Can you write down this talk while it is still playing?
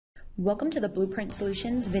Welcome to the Blueprint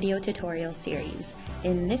Solutions video tutorial series.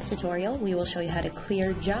 In this tutorial, we will show you how to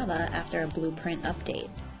clear Java after a Blueprint update.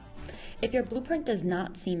 If your Blueprint does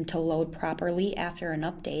not seem to load properly after an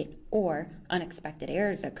update or unexpected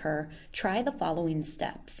errors occur, try the following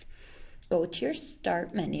steps. Go to your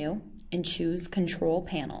Start menu and choose Control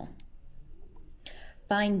Panel.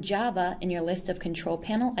 Find Java in your list of Control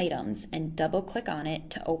Panel items and double-click on it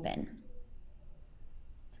to open.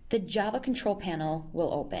 The Java Control Panel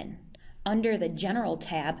will open. Under the General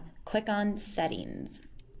tab, click on Settings.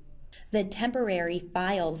 The Temporary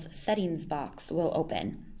Files Settings box will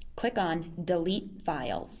open. Click on Delete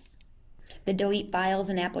Files. The Delete Files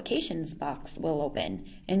and Applications box will open.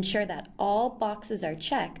 Ensure that all boxes are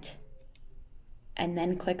checked, and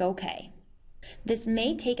then click OK. This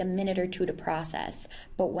may take a minute or two to process,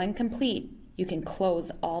 but when complete, you can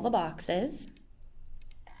close all the boxes.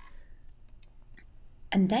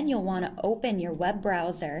 And then you'll want to open your web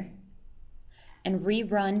browser and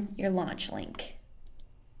rerun your launch link.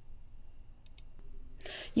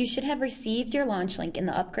 You should have received your launch link in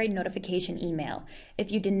the upgrade notification email.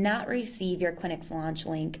 If you did not receive your clinic's launch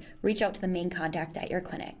link, reach out to the main contact at your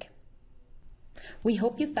clinic. We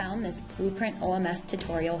hope you found this Blueprint OMS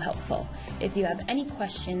tutorial helpful. If you have any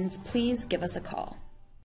questions, please give us a call.